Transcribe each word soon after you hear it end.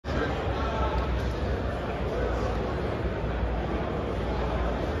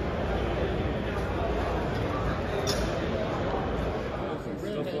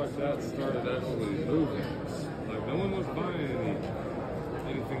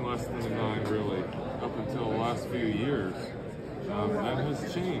less than a 9 really up until the last few years. That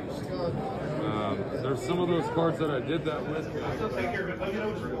has changed. There's some of those cards that I did that with.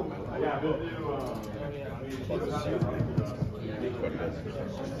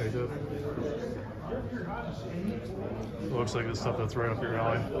 Looks like the stuff that's right up your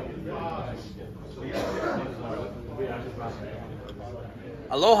alley.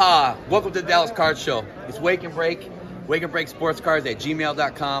 Aloha! Welcome to the Dallas Card Show. It's Wake and Break Sports Cards at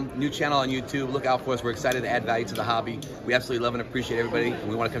gmail.com. New channel on YouTube. Look out for us. We're excited to add value to the hobby. We absolutely love and appreciate everybody. And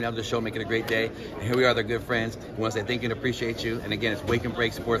we want to come down to the show, make it a great day. And here we are, they're good friends. We want to say thank you and appreciate you. And again, it's Wake and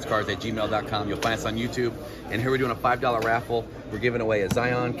Break Sports Cards at gmail.com. You'll find us on YouTube. And here we're doing a $5 raffle. We're giving away a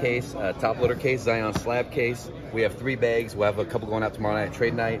Zion case, a top loader case, Zion slab case. We have 3 bags. We'll have a couple going out tomorrow night at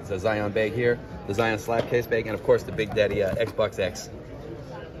trade night. It's a Zion bag here, the Zion slab case bag, and of course the Big Daddy Xbox X.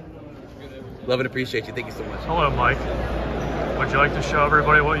 Love and appreciate you. Thank you so much. Hello, Mike. Would you like to show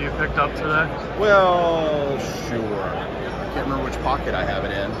everybody what you picked up today? Well, sure. I can't remember which pocket I have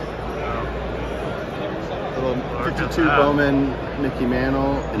it in. Little 52 Bowman Mickey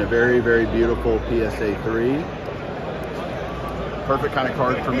Mantle in a very, very beautiful PSA 3. Perfect kind of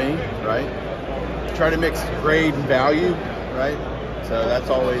card for me, right? Try to mix grade and value, right? So that's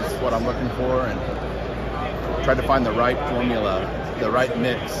always what I'm looking for, and try to find the right formula, the right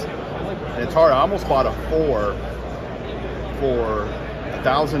mix. And it's hard. I almost bought a 4 for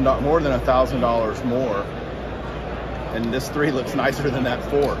 $1,000, more than $1,000 more, and this 3 looks nicer than that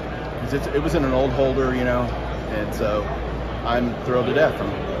 4 because it was in an old holder, you know, and so I'm thrilled to death.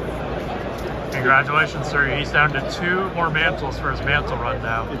 Congratulations, sir. He's down to 2 more mantles for his mantle run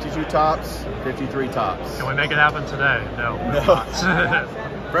now. 52 tops, 53 tops. Can we make it happen today? No.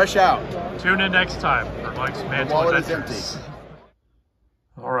 No. Fresh out. Tune in next time for Mike's mantle wallet is adventures. Empty.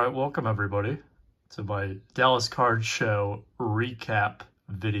 All right, welcome everybody to my Dallas Card Show recap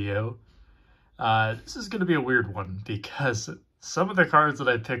video. This is going to be a weird one because some of the cards that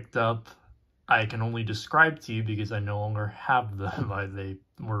I picked up I can only describe to you because I no longer have them. They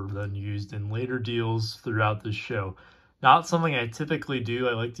were then used in later deals throughout the show. Not something I typically do.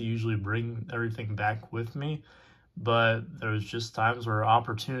 I like to usually bring everything back with me, but there's just times where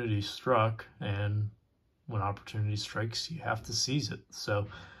opportunity struck, and when opportunity strikes, you have to seize it. So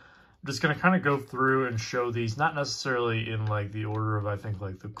I'm just going to kind of go through and show these, not necessarily in like the order of, I think,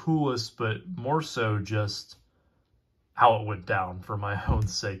 like the coolest, but more so just how it went down for my own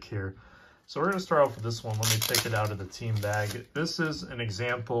sake here. So we're going to start off with this one. Let me take it out of the team bag. This is an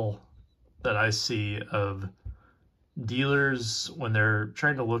example that I see of dealers when they're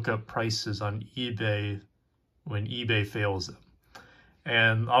trying to look up prices on eBay when eBay fails them.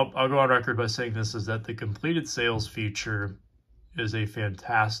 And I'll go on record by saying this, is that the completed sales feature is a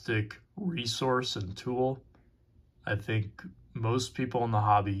fantastic resource and tool. I think most people in the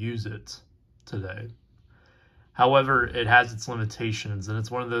hobby use it today. However, it has its limitations, and it's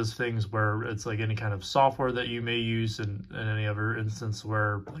one of those things where it's like any kind of software that you may use in any other instance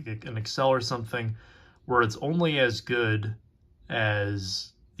where, like an Excel or something, where it's only as good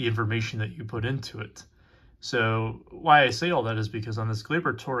as the information that you put into it. So why I say all that is because on this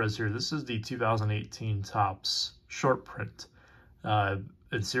Gleyber Torres here, this is the 2018 Topps short print.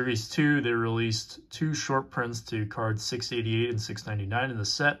 In Series 2, they released 2 short prints to cards 688 and 699 in the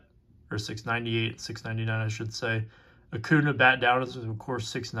set, or 698 and 699, I should say. Acuna bat down is, of course,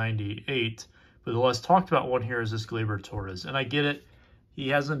 698, but the less talked about one here is this Gleyber Torres. And I get it, he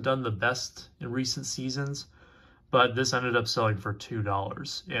hasn't done the best in recent seasons, but this ended up selling for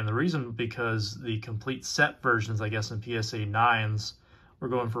 $2. And the reason, because the complete set versions, I guess, in PSA 9s were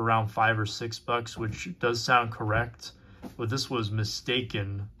going for around $5 or $6, which does sound correct, but this was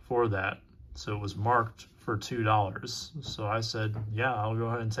mistaken for that. So it was marked for $2. So I said, yeah, I'll go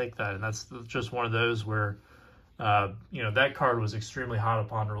ahead and take that. And that's just one of those where, you know, that card was extremely hot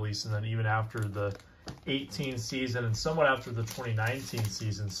upon release. And then even after the 18 season and somewhat after the 2019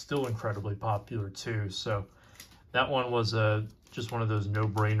 season, still incredibly popular too. So that one was just one of those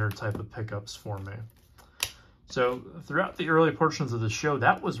no-brainer type of pickups for me. So throughout the early portions of the show,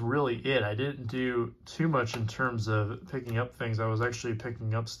 that was really it. I didn't do too much in terms of picking up things. I was actually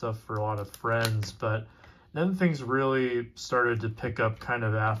picking up stuff for a lot of friends, but then things really started to pick up kind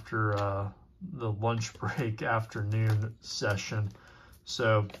of after the lunch break afternoon session.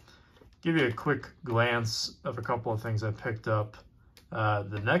 So give you a quick glance of a couple of things I picked up.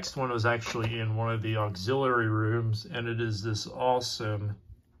 The next one was actually in one of the auxiliary rooms, and it is this awesome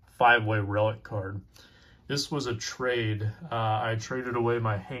 5-way relic card. This was a trade. I traded away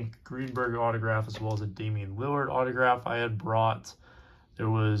my Hank Greenberg autograph as well as a Damian Lillard autograph I had brought There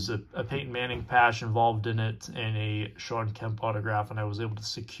was a Peyton Manning patch involved in it and a Sean Kemp autograph, and I was able to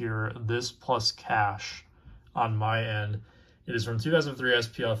secure this plus cash on my end. It is from 2003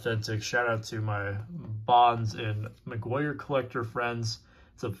 SP Authentic. Shout out to my Bonds and McGwire collector friends.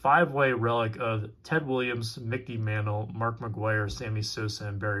 It's a 5-way relic of Ted Williams, Mickey Mantle, Mark McGwire, Sammy Sosa,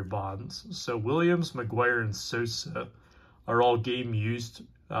 and Barry Bonds. So Williams, McGwire, and Sosa are all game-used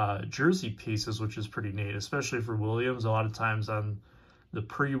jersey pieces, which is pretty neat, especially for Williams. A lot of times on the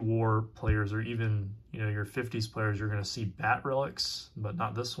pre-war players, or even your 50s players, you're going to see bat relics, but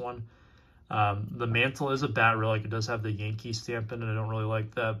not this one. The Mantle is a bat relic. It does have the Yankee stamp in it. I don't really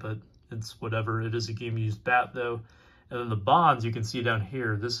like that, but it's whatever. It is a game-used bat, though. And then the Bonds, you can see down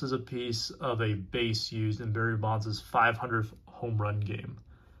here, this is a piece of a base used in Barry Bonds' 500th home run game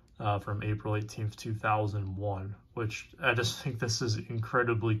from April 18th, 2001, which I just think this is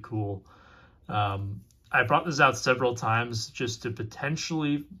incredibly cool. I brought this out several times just to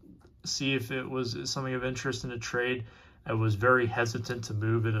potentially see if it was something of interest in a trade. I was very hesitant to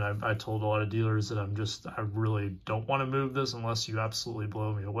move it, and I told a lot of dealers that I really don't want to move this unless you absolutely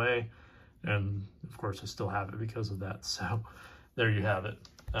blow me away. And of course I still have it because of that. So there you have it.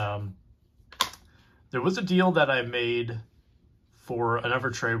 There was a deal that I made for another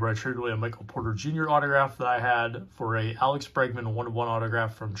trade where I traded away a Michael Porter Jr. autograph that I had for a Alex Bregman 1-1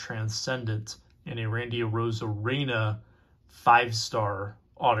 autograph from Transcendent and a Randy Arozarena 5-star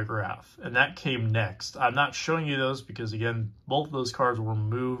autograph, and that came next. I'm not showing you those because, again, both of those cards were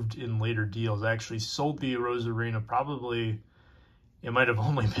moved in later deals. I actually sold the Arozarena probably, it might have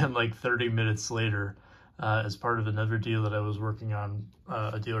only been like 30 minutes later as part of another deal that I was working on,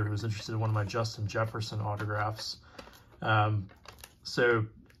 a dealer who was interested in one of my Justin Jefferson autographs. So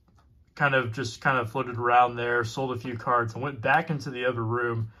kind of floated around there, sold a few cards, and went back into the other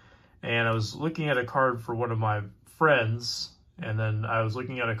room, and I was looking at a card for one of my friends, and then I was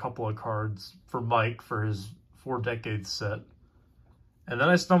looking at a couple of cards for Mike for his 4 Decades set. And then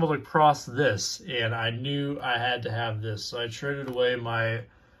I stumbled across this, and I knew I had to have this. So I traded away my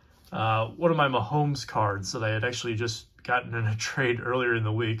one of my Mahomes cards that I had actually just gotten in a trade earlier in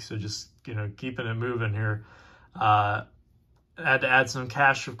the week. So just, keeping it moving here. I had to add some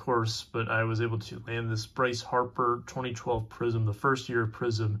cash, of course, but I was able to land this Bryce Harper 2012 Prism, the first year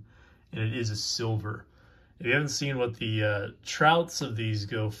Prism, and it is a silver. If you haven't seen what the Trouts of these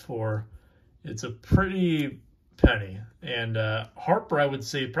go for, it's a pretty penny. And Harper, I would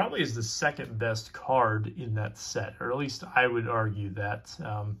say, probably is the second best card in that set, or at least I would argue that.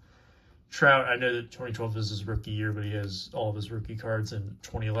 Trout, I know that 2012 is his rookie year, but he has all of his rookie cards in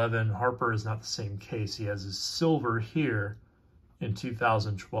 2011. Harper is not the same case. He has his silver here in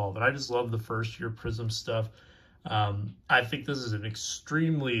 2012, and I just love the first year Prism stuff. I think this is an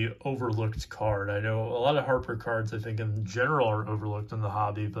extremely overlooked card. I know a lot of Harper cards, I think, in general are overlooked in the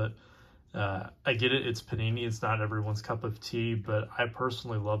hobby, but I get it. It's Panini. It's not everyone's cup of tea, but I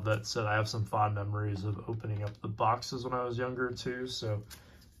personally love that set. I have some fond memories of opening up the boxes when I was younger, too, so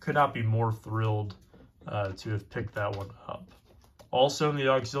could not be more thrilled to have picked that one up. Also in the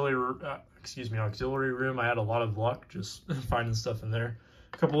auxiliary room, I had a lot of luck just finding stuff in there.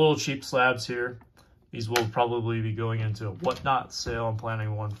 A couple little cheap slabs here. These will probably be going into a Whatnot sale. I'm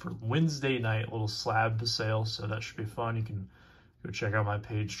planning one for Wednesday night, a little slab sale, so that should be fun. You can go check out my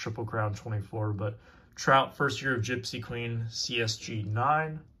page, Triple Crown 24. But Trout, first year of Gypsy Queen, CSG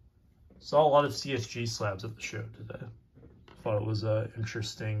 9. Saw a lot of CSG slabs at the show today. Thought it was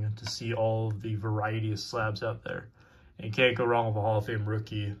interesting to see all of the variety of slabs out there. And you can't go wrong with a Hall of Fame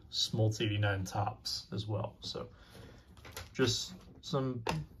rookie, Smoltz 89 Tops as well. So just some,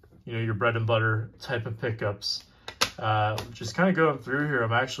 your bread and butter type of pickups. Just kind of going through here,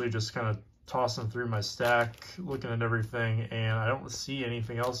 I'm actually just kind of tossing through my stack, looking at everything, and I don't see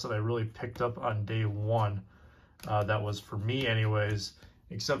anything else that I really picked up on day one. That was for me anyways,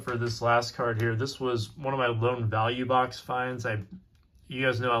 except for this last card here. This was one of my lone value box finds. You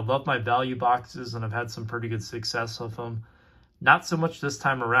guys know I love my value boxes, and I've had some pretty good success with them. Not so much this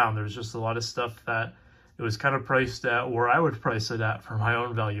time around. There's just a lot of stuff that it was kind of priced at where I would price it at for my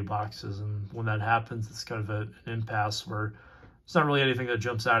own value boxes. And when that happens, it's kind of an impasse where it's not really anything that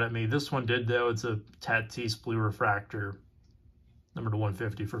jumps out at me. This one did, though. It's a Tatis Blue Refractor, number to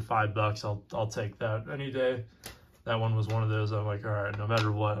 150 for $5. I'll take that any day. That one was one of those I'm like, all right, no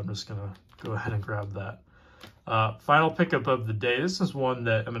matter what, I'm just going to go ahead and grab that. Final pickup of the day. This is one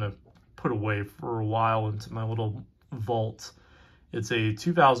that I'm going to put away for a while into my little vault. It's a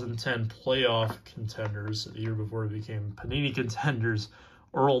 2010 Playoff Contenders, the year before it became Panini Contenders,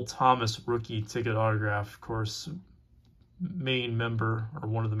 Earl Thomas rookie ticket autograph. Of course, main member, or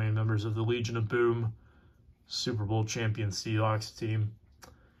one of the main members of the Legion of Boom, Super Bowl champion Seahawks team.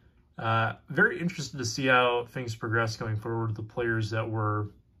 Very interested to see how things progress going forward. The players that were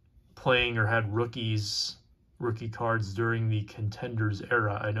playing or had rookie cards during the Contenders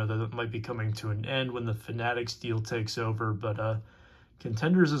era. I know that might be coming to an end when the Fanatics deal takes over, but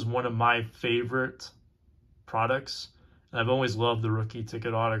Contenders is one of my favorite products. And I've always loved the rookie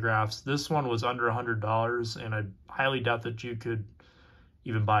ticket autographs. This one was under $100, and I highly doubt that you could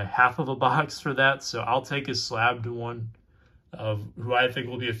even buy half of a box for that. So I'll take a slabbed one of who I think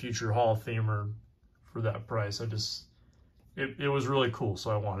will be a future Hall of Famer for that price. It was really cool,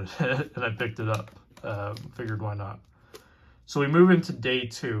 so I wanted it, and I picked it up. Figured why not. So we move into day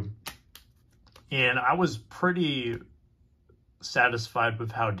 2, and I was pretty satisfied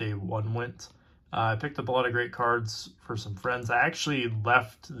with how day 1 went. I picked up a lot of great cards for some friends. I actually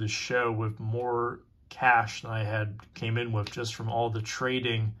left the show with more cash than I came in with, just from all the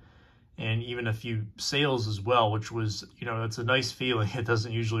trading and even a few sales as well, which was, it's a nice feeling. It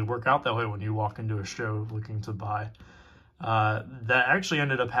doesn't usually work out that way when you walk into a show looking to buy. That actually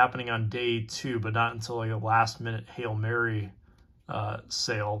ended up happening on day 2, but not until like a last minute Hail Mary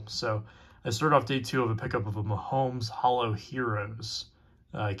sale. So I started off day 2 of a pickup of a Mahomes Hollow Heroes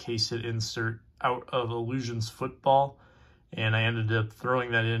case hit insert out of Illusions Football, and I ended up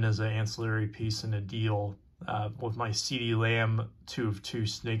throwing that in as an ancillary piece in a deal with my CeeDee Lamb 2 of 2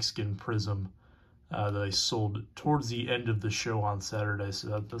 Snakeskin Prism that I sold towards the end of the show on Saturday.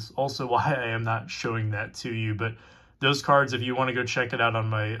 So that's also why I am not showing that to you. But those cards, if you want to go check it out on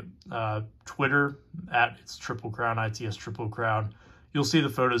my Twitter, @It's Triple Crown, ITS Triple Crown, you'll see the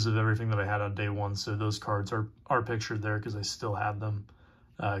photos of everything that I had on day 1. So those cards are pictured there because I still have them.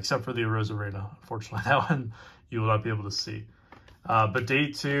 Except for the Arozarena. Unfortunately, that one you will not be able to see. But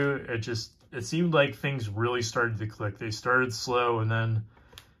day 2, it seemed like things really started to click. They started slow, and then,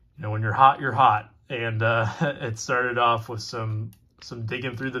 when you're hot, you're hot. And it started off with some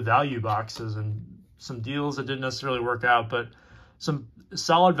digging through the value boxes and some deals that didn't necessarily work out, but some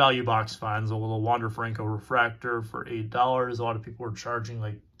solid value box finds. A little Wander Franco refractor for $8. A lot of people were charging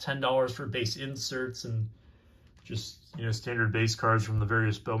like $10 for base inserts and just, standard base cards from the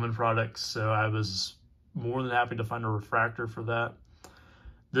various Bowman products. So I was more than happy to find a refractor for that.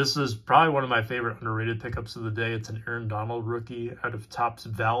 This is probably one of my favorite underrated pickups of the day. It's an Aaron Donald rookie out of Topps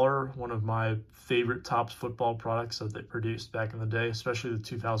Valor, one of my favorite Topps football products that they produced back in the day, especially the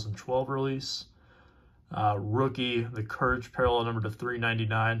 2012 release. Rookie, the Courage parallel number to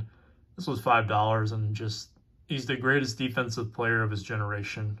 399. This was $5, and he's the greatest defensive player of his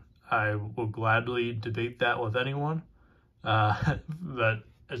generation. I will gladly debate that with anyone, but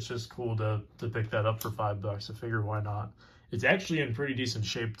it's just cool to pick that up for $5. I figure why not. It's actually in pretty decent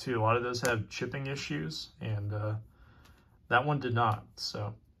shape too. A lot of those have chipping issues, and that one did not.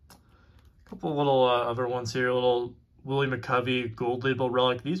 So a couple little other ones here. A little Willie McCovey gold label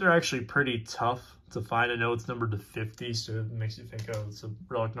relic. These are actually pretty tough to find. I know it's numbered to 50, so it makes you think, oh, it's a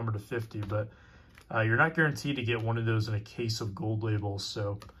relic numbered to 50, but you're not guaranteed to get one of those in a case of gold labels,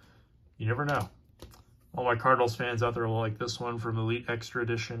 so you never know. All my Cardinals fans out there will like this one from Elite Extra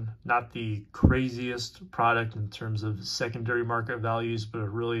Edition. Not the craziest product in terms of secondary market values, but a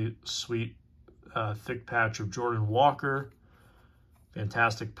really sweet thick patch of Jordan Walker.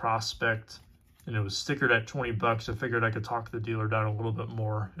 Fantastic prospect. And it was stickered at $20. I figured I could talk the dealer down a little bit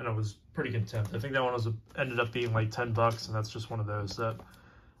more, and I was pretty content. I think that one ended up being like $10, and that's just one of those that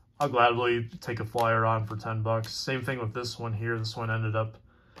I'll gladly take a flyer on for $10. Same thing with this one here. This one ended up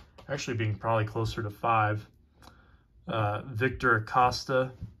actually being probably closer to $5. Victor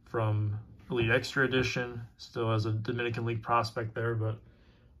Acosta from Elite Extra Edition. Still has a Dominican League prospect there, but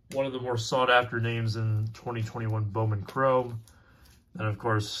one of the more sought-after names in 2021 Bowman Chrome. And, of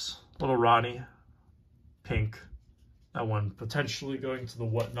course, little Ronnie, pink. That one potentially going to the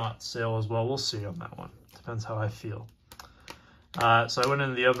Whatnot sale as well. We'll see on that one. Depends how I feel. So I went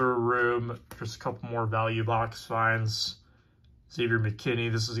into the other room. Just a couple more value box finds. Xavier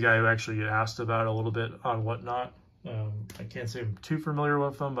McKinney. This is a guy who actually get asked about a little bit on Whatnot. I can't say I'm too familiar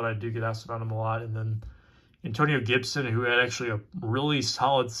with him, but I do get asked about him a lot. And then Antonio Gibson, who had actually a really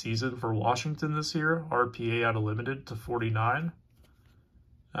solid season for Washington this year. RPA out of limited to 49.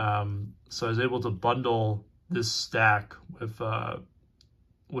 So I was able to bundle this stack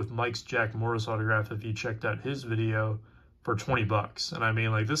with Mike's Jack Morris autograph, if you checked out his video, for $20. And I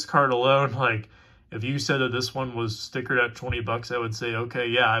mean, like, this card alone, like, if you said that this one was stickered at $20, I would say, okay,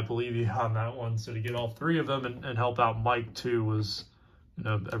 yeah, I believe you on that one. So to get all three of them and help out Mike too was,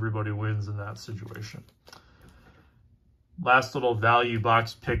 everybody wins in that situation. Last little value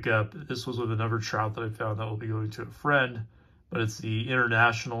box pickup. This was with another trout that I found that will be going to a friend, but it's the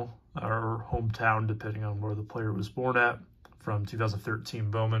international or hometown, depending on where the player was born at, from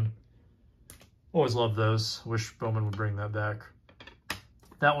 2013 Bowman. Always love those. Wish Bowman would bring that back.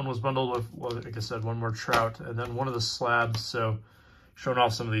 That one was bundled with, well, like I said, one more Trout, and then one of the slabs. So showing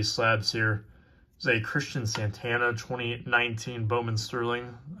off some of these slabs here. There's a Christian Santana 2019 Bowman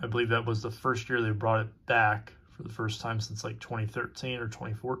Sterling. I believe that was the first year they brought it back for the first time since like 2013 or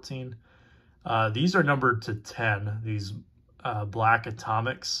 2014. These are numbered to 10, these black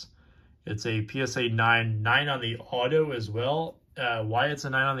Atomics. It's a PSA 9 on the auto as well. Why it's a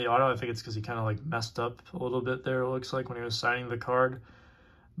 9 on the auto, I think it's because he kind of like messed up a little bit there, it looks like, when he was signing the card.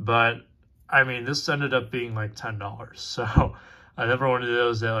 But I mean, this ended up being like $10. So another one of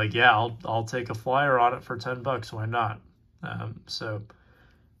those that like, yeah, I'll take a flyer on it for $10. Why not? So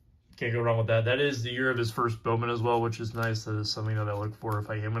can't go wrong with that. That is the year of his first Bowman as well, which is nice. That is something that I look for if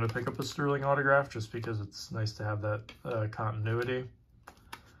I am going to pick up a Sterling autograph, just because it's nice to have that continuity.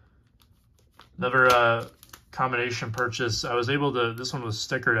 Another combination purchase. I was able to, this one was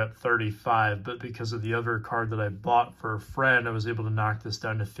stickered at 35, but because of the other card that I bought for a friend, I was able to knock this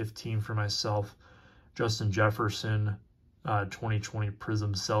down to 15 for myself. Justin Jefferson, 2020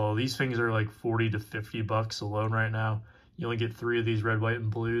 Prism Cello. These things are like 40 to 50 bucks alone right now. You only get 3 of these red, white, and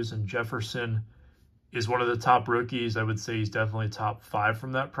blues, and Jefferson is one of the top rookies. I would say he's definitely top 5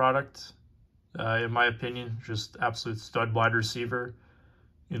 from that product, in my opinion. Just absolute stud wide receiver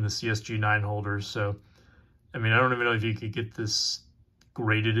in the CSG 9 holders. So, I mean, I don't even know if you could get this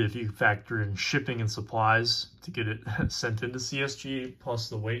graded if you factor in shipping and supplies to get it sent into CSG, plus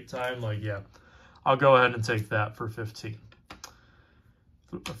the wait time. Like, yeah, I'll go ahead and take that for 15.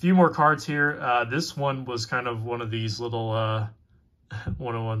 A few more cards here. This one was kind of one of these little,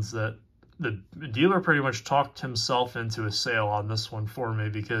 one of the ones that the dealer pretty much talked himself into a sale on this one for me,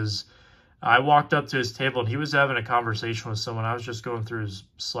 because I walked up to his table and he was having a conversation with someone. I was just going through his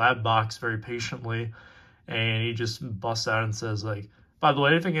slab box very patiently, and he just busts out and says, like, by the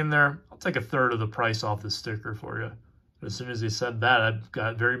way, anything in there, I'll take a third of the price off the sticker for you. But as soon as he said that, I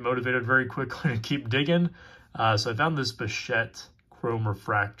got very motivated very quickly to keep digging. So I found this Bichette Chrome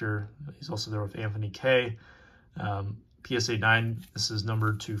Refractor. He's also there with Anthony K. PSA 9, this is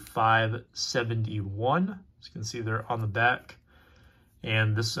numbered to 571. As you can see there on the back.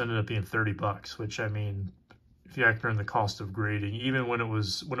 And this ended up being 30 bucks, which, I mean, if you factor in the cost of grading, even when it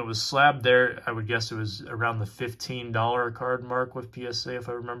was slabbed there, I would guess it was around the $15 card mark with PSA, if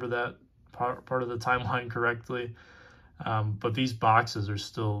I remember that part of the timeline correctly. But these boxes are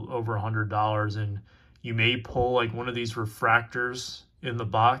still over $100, and you may pull like one of these refractors in the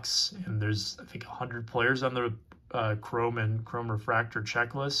box, and there's, I think, 100 players on the Chrome and Chrome Refractor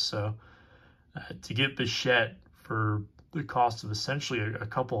checklist. So to get Bichette for the cost of essentially a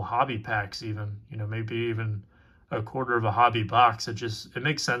couple hobby packs, even, you know, maybe even a quarter of a hobby box, it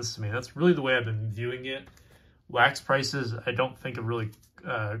makes sense to me. That's really the way I've been viewing it. Wax prices, I don't think have really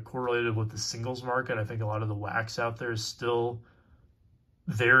correlated with the singles market. I think a lot of the wax out there is still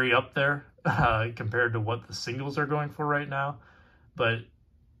very up there compared to what the singles are going for right now. But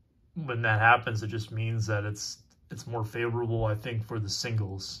when that happens, it just means that it's more favorable, I think, for the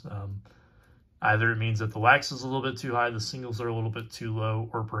singles. Either it means that the wax is a little bit too high, the singles are a little bit too low,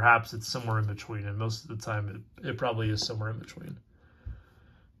 or perhaps it's somewhere in between. And most of the time, it probably is somewhere in between.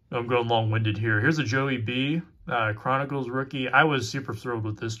 I'm going long-winded here. Here's a Joey B, Chronicles rookie. I was super thrilled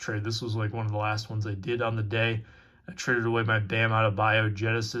with this trade. This was like one of the last ones I did on the day. I traded away my Bam Adebayo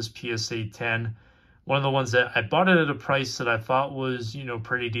Genesis PSA 10. One of the ones that I bought it at a price that I thought was, you know,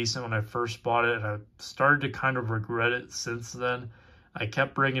 pretty decent when I first bought it. And I started to kind of regret it since then. I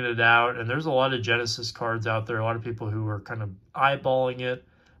kept bringing it out, and there's a lot of Genesis cards out there, a lot of people who are kind of eyeballing it,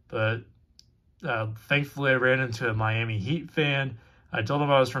 but thankfully I ran into a Miami Heat fan. I told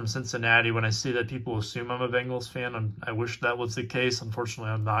him I was from Cincinnati. When I see that people assume I'm a Bengals fan, I wish that was the case.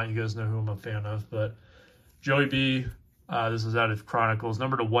 Unfortunately, I'm not. You guys know who I'm a fan of, but Joey B, this is out of Chronicles,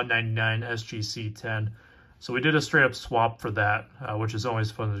 number to 199 SGC 10. So we did a straight up swap for that, which is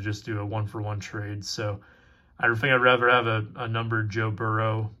always fun to just do a 1-for-1 trade. So I think I'd rather have a numbered Joe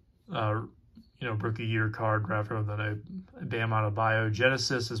Burrow, rookie year card rather than a Bam Adebayo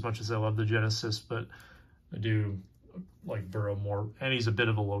Genesis, as much as I love the Genesis, but I do like Burrow more, and he's a bit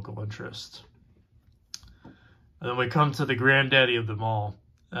of a local interest. And then we come to the granddaddy of them all.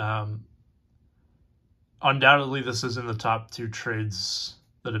 Undoubtedly, this is in the top 2 trades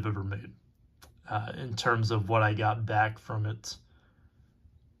that I've ever made in terms of what I got back from it.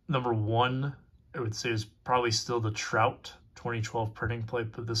 Number 1, I would say, is probably still the Trout 2012 printing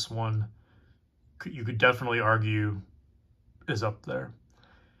plate, but this one you could definitely argue is up there.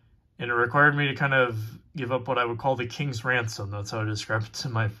 And it required me to kind of give up what I would call the king's ransom. That's how I described it to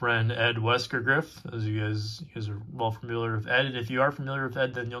my friend Ed Weskergriff. As you guys are well familiar with Ed. And if you are familiar with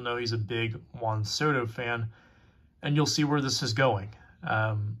Ed, then you'll know he's a big Juan Soto fan. And you'll see where this is going.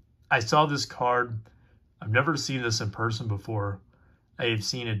 I saw this card. I've never seen this in person before. I have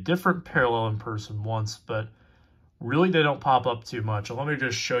seen a different parallel in person once, but really they don't pop up too much. Let me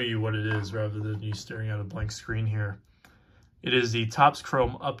just show you what it is rather than you staring at a blank screen here. It is the Topps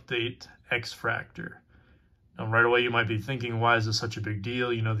Chrome Update X-Fractor. Now right away you might be thinking, why is this such a big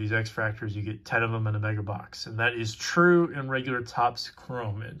deal? You know, these X-Fractors, you get 10 of them in a mega box. And that is true in regular Topps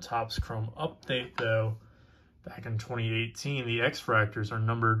Chrome. In Topps Chrome Update though, back in 2018, the X-Fractors are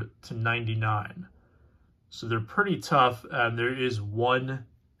numbered to 99. So they're pretty tough. There is one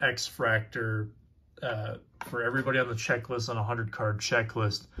X-Fractor for everybody on the checklist, on a 100-card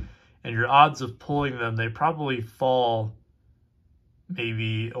checklist. And your odds of pulling them, they probably fall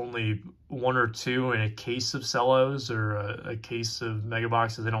maybe only 1 or 2 in a case of cellos or a case of mega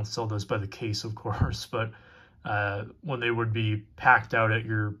boxes. They don't sell those by the case, of course, but when they would be packed out at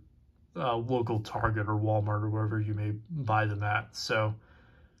your local Target or Walmart or wherever you may buy them at. So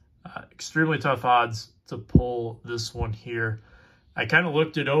extremely tough odds to pull this one here. I kind of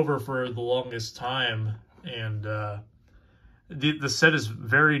looked it over for the longest time, and the set is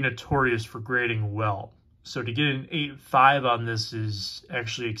very notorious for grading well. So to get an 8.5 on this is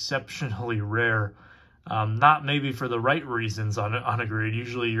actually exceptionally rare. Not maybe for the right reasons on a grade.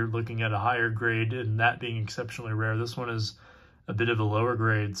 Usually you're looking at a higher grade, and that being exceptionally rare. This one is a bit of a lower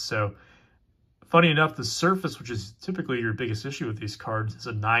grade. So funny enough, the surface, which is typically your biggest issue with these cards, is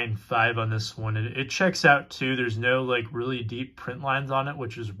a 9.5 on this one. And it checks out too. There's no like really deep print lines on it,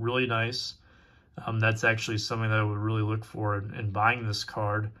 which is really nice. That's actually something that I would really look for in buying this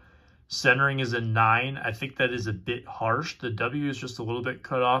card. Centering is a 9. I think that is a bit harsh. The W is just a little bit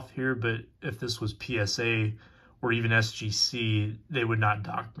cut off here, but if this was PSA or even SGC, they would not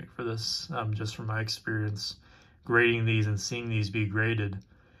dock me for this, just from my experience grading these and seeing these be graded.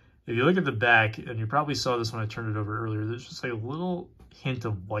 If you look at the back, and you probably saw this when I turned it over earlier, there's just like a little hint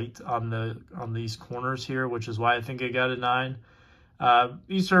of white on these corners here, which is why I think I got a 9.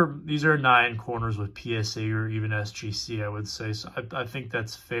 These are 9 corners with PSA or even SGC, I would say. So I think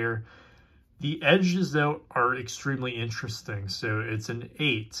that's fair. The edges, though, are extremely interesting. So it's an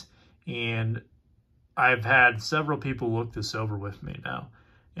 8, and I've had several people look this over with me now.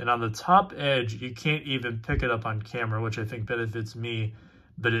 And on the top edge, you can't even pick it up on camera, which I think benefits me,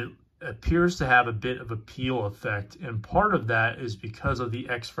 but it appears to have a bit of a peel effect. And part of that is because of the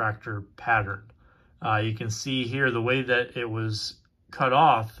X-Fractor pattern. You can see here the way that it was cut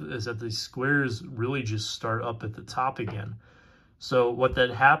off is that the squares really just start up at the top again. So what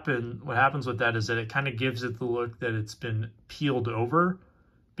happens with that is that it kind of gives it the look that it's been peeled over,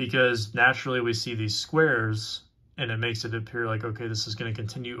 because naturally we see these squares and it makes it appear like, okay, this is going to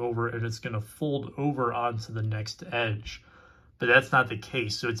continue over and it's going to fold over onto the next edge. But that's not the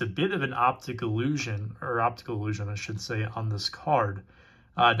case. So it's a bit of an optical illusion, I should say, on this card.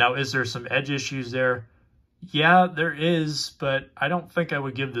 Now, is there some edge issues there? Yeah, there is, but I don't think I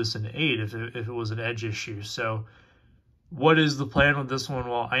would give this an 8 if it was an edge issue. So what is the plan with this one?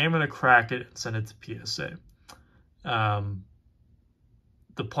 Well, I am going to crack it and send it to PSA.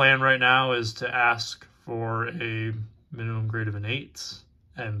 The plan right now is to ask for a minimum grade of an 8.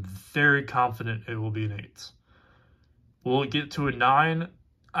 I'm very confident it will be an 8. Will it get to a 9?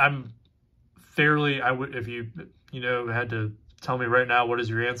 If you had to tell me right now what is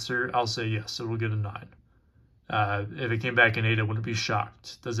your answer, I'll say yes, it will get a 9. If it came back in 8, I wouldn't be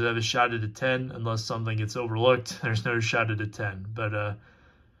shocked. Does it have a shot at a 10? Unless something gets overlooked, there's no shot at a 10. But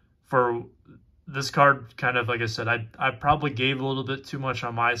for this card, kind of like I said, I probably gave a little bit too much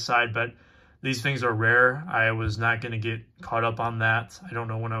on my side, but these things are rare. I was not going to get caught up on that. I don't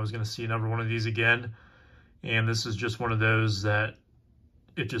know when I was going to see another one of these again. And this is just one of those that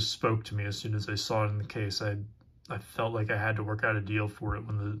it just spoke to me as soon as I saw it in the case. I felt like I had to work out a deal for it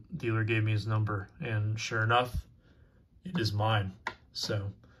when the dealer gave me his number. And sure enough, it is mine.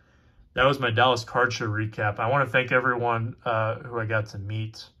 So that was my Dallas Card Show recap. I want to thank everyone who I got to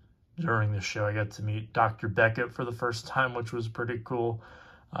meet during the show. I got to meet Dr. Beckett for the first time, which was pretty cool.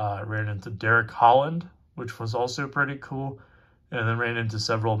 I ran into Derek Holland, which was also pretty cool. And then ran into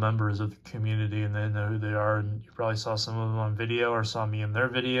several members of the community, and they know who they are. And you probably saw some of them on video or saw me in their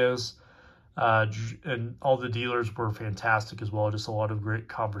videos. And all the dealers were fantastic as well. Just a lot of great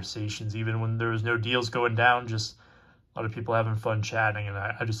conversations. Even when there was no deals going down, just a lot of people having fun chatting. And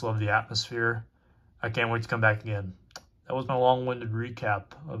I just love the atmosphere. I can't wait to come back again. That was my long-winded recap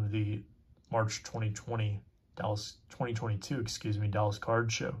of the March 2022, Dallas Card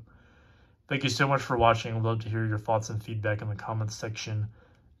Show. Thank you so much for watching. I'd love to hear your thoughts and feedback in the comments section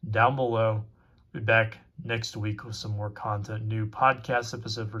down below. Be back next week with some more content. New podcast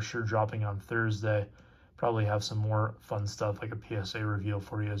episode for sure dropping on Thursday. Probably have some more fun stuff like a PSA reveal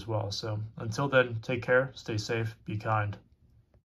for you as well. So until then, take care, stay safe, be kind.